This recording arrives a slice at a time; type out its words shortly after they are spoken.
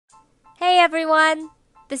Hey everyone,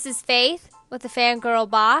 this is Faith with the Fangirl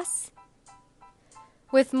Boss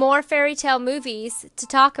with more fairy tale movies to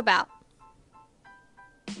talk about.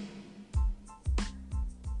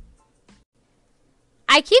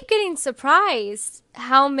 I keep getting surprised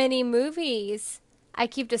how many movies I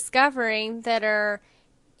keep discovering that are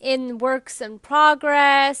in works in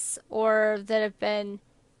progress or that have been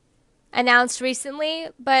announced recently,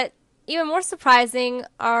 but even more surprising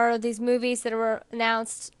are these movies that were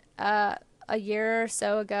announced a year or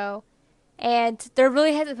so ago, and there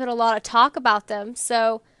really hasn't been a lot of talk about them,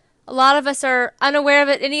 so a lot of us are unaware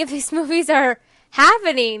that any of these movies are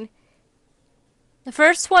happening. The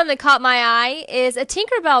first one that caught my eye is a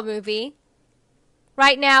Tinkerbell movie.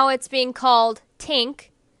 Right now it's being called Tink,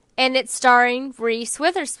 and it's starring Reese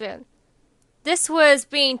Witherspoon. This was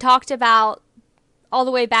being talked about all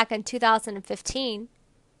the way back in 2015.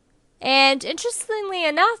 And interestingly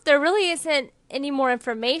enough, there really isn't any more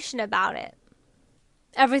information about it.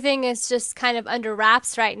 Everything is just kind of under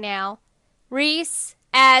wraps right now. Reese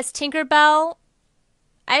as Tinkerbell,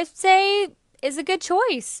 I'd say, is a good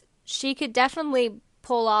choice. She could definitely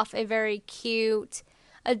pull off a very cute,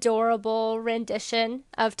 adorable rendition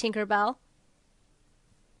of Tinkerbell.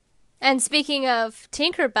 And speaking of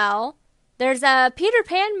Tinkerbell, there's a Peter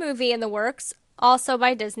Pan movie in the works, also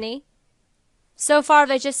by Disney. So far,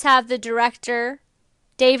 they just have the director,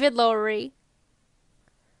 David Lowery,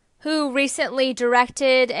 who recently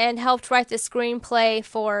directed and helped write the screenplay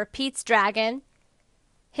for Pete's Dragon.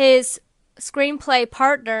 His screenplay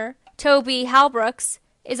partner, Toby Halbrooks,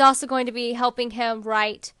 is also going to be helping him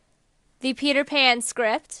write the Peter Pan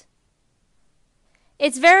script.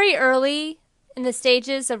 It's very early in the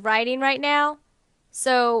stages of writing right now,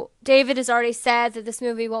 so David has already said that this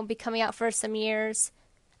movie won't be coming out for some years.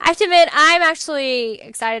 I have to admit, I'm actually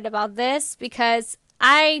excited about this because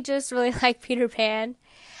I just really like Peter Pan.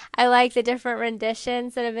 I like the different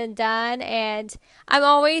renditions that have been done, and I'm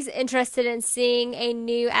always interested in seeing a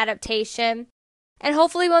new adaptation, and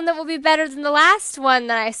hopefully one that will be better than the last one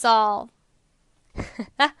that I saw.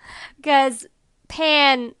 Because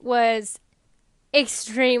Pan was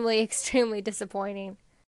extremely, extremely disappointing.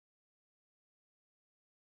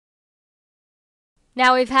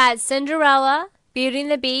 Now we've had Cinderella, Beauty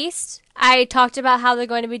and the Beast. I talked about how they're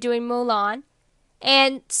going to be doing Mulan.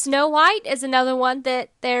 And Snow White is another one that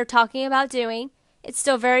they're talking about doing. It's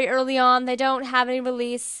still very early on. They don't have any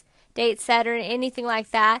release date set or anything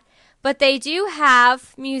like that. But they do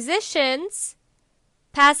have musicians,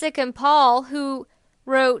 Pasek and Paul, who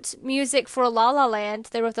wrote music for La La Land.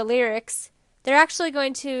 They wrote the lyrics. They're actually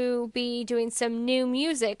going to be doing some new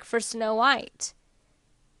music for Snow White,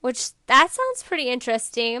 which that sounds pretty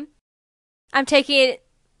interesting. I'm taking it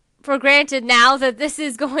for granted now that this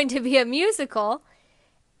is going to be a musical.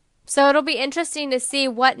 So it'll be interesting to see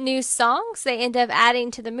what new songs they end up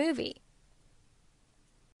adding to the movie.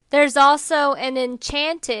 There's also an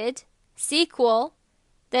Enchanted sequel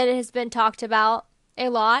that has been talked about a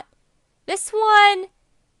lot. This one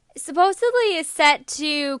supposedly is set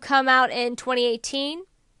to come out in 2018.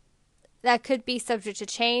 That could be subject to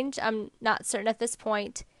change. I'm not certain at this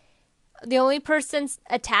point. The only person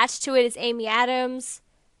attached to it is Amy Adams.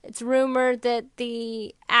 It's rumored that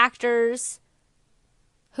the actors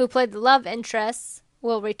who played the love interests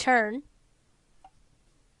will return.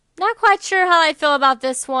 Not quite sure how I feel about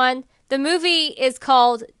this one. The movie is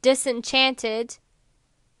called Disenchanted,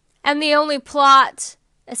 and the only plot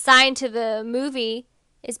assigned to the movie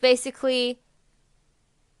is basically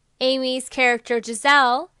Amy's character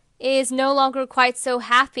Giselle is no longer quite so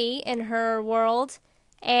happy in her world,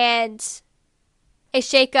 and a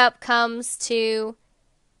shakeup comes to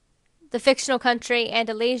the fictional country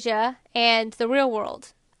Andalusia and the real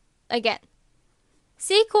world again.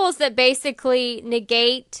 Sequels that basically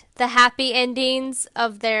negate the happy endings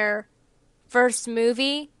of their first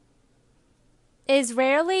movie is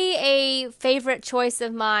rarely a favorite choice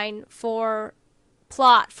of mine for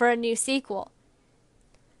plot for a new sequel.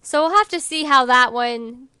 So we'll have to see how that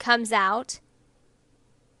one comes out.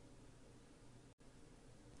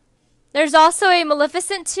 There's also a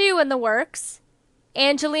Maleficent 2 in the works.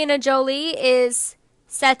 Angelina Jolie is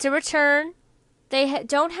set to return. They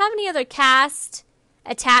don't have any other cast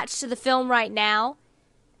attached to the film right now.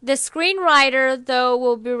 The screenwriter, though,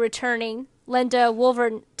 will be returning, Linda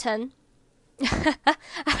Wolverton. I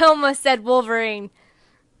almost said Wolverine.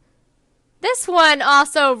 This one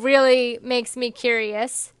also really makes me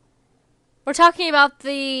curious. We're talking about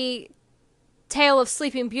the tale of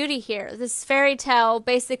Sleeping Beauty here. This fairy tale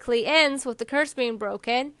basically ends with the curse being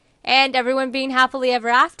broken and everyone being happily ever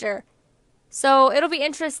after. So it'll be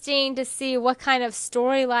interesting to see what kind of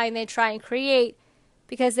storyline they try and create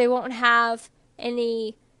because they won't have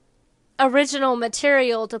any original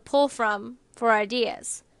material to pull from for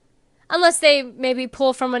ideas. Unless they maybe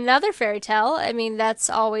pull from another fairy tale. I mean, that's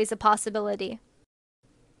always a possibility.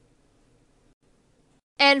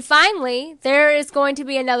 And finally, there is going to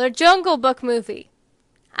be another Jungle Book movie.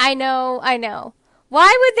 I know, I know.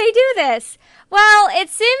 Why would they do this? Well, it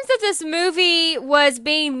seems that this movie was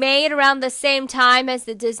being made around the same time as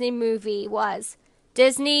the Disney movie was.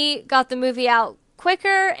 Disney got the movie out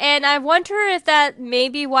quicker, and I wonder if that may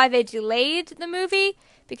be why they delayed the movie,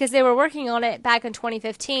 because they were working on it back in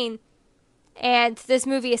 2015, and this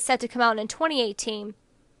movie is set to come out in 2018.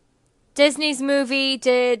 Disney's movie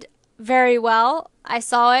did very well. I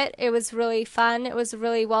saw it. It was really fun. It was a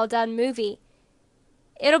really well done movie.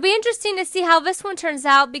 It'll be interesting to see how this one turns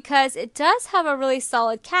out because it does have a really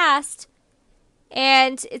solid cast,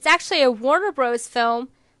 and it's actually a Warner Bros. Film,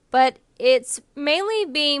 but it's mainly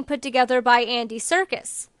being put together by Andy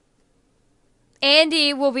Serkis.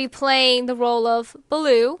 Andy will be playing the role of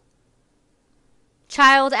Baloo.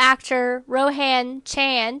 Child actor Rohan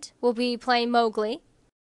Chand will be playing Mowgli.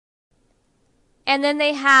 And then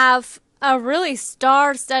they have a really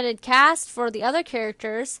star-studded cast for the other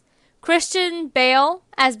characters. Christian Bale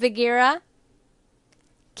as Bagheera.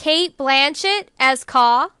 Cate Blanchett as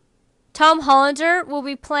Kaa. Tom Hollander will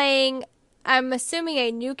be playing, I'm assuming,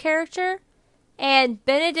 a new character. And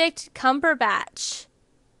Benedict Cumberbatch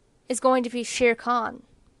is going to be Shere Khan.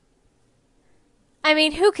 I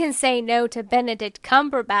mean, who can say no to Benedict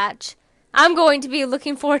Cumberbatch? I'm going to be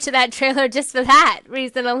looking forward to that trailer just for that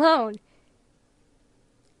reason alone.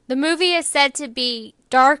 The movie is said to be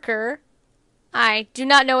darker. I do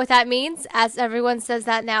not know what that means, as everyone says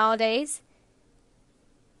that nowadays.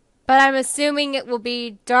 But I'm assuming it will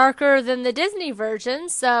be darker than the Disney version,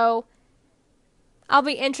 so I'll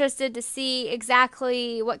be interested to see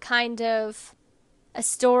exactly what kind of a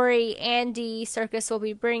story Andy Serkis will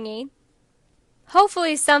be bringing.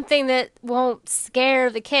 Hopefully something that won't scare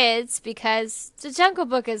the kids, because The Jungle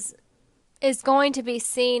Book is going to be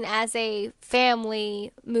seen as a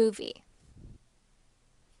family movie.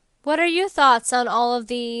 What are your thoughts on all of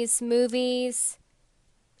these movies?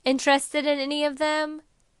 Interested in any of them?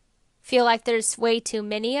 Feel like there's way too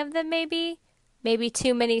many of them maybe? Maybe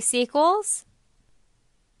too many sequels?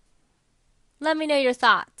 Let me know your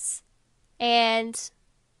thoughts. And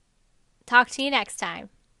talk to you next time.